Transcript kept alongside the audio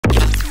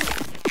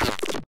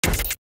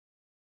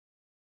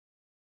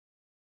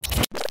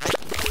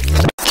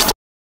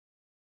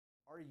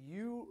Are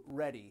you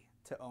ready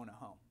to own a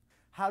home?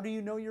 How do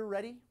you know you're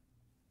ready?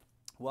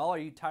 Well, are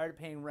you tired of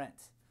paying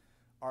rent?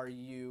 Are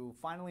you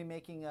finally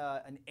making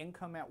an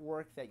income at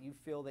work that you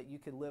feel that you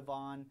could live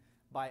on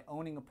by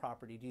owning a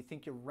property? Do you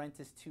think your rent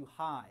is too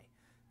high?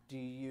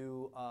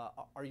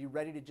 Are you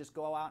ready to just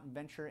go out and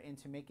venture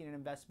into making an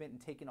investment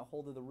and taking a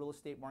hold of the real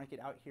estate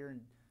market out here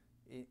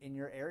in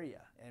your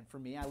area? And for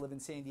me, I live in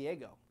San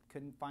Diego.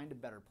 Couldn't find a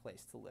better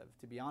place to live,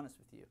 to be honest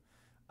with you.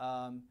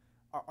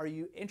 Are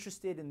you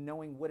interested in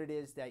knowing what it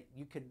is that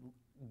you could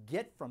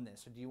get from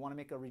this? Or do you want to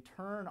make a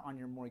return on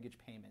your mortgage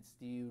payments?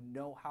 Do you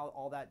know how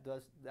all that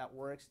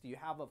works? Do you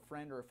have a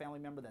friend or a family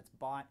member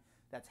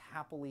that's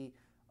happily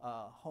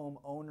home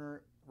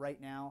owner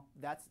right now?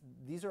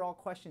 These are all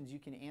questions you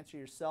can answer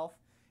yourself,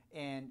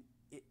 and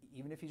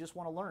even if you just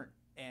want to learn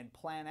and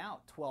plan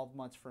out 12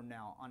 months from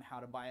now on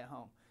how to buy a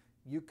home,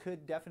 you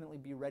could definitely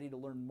be ready to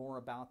learn more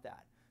about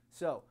that.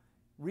 So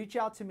reach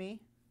out to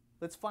me.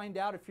 Let's find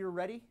out if you're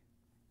ready,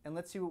 and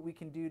let's see what we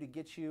can do to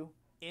get you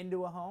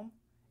into a home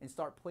and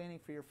start planning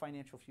for your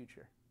financial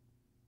future.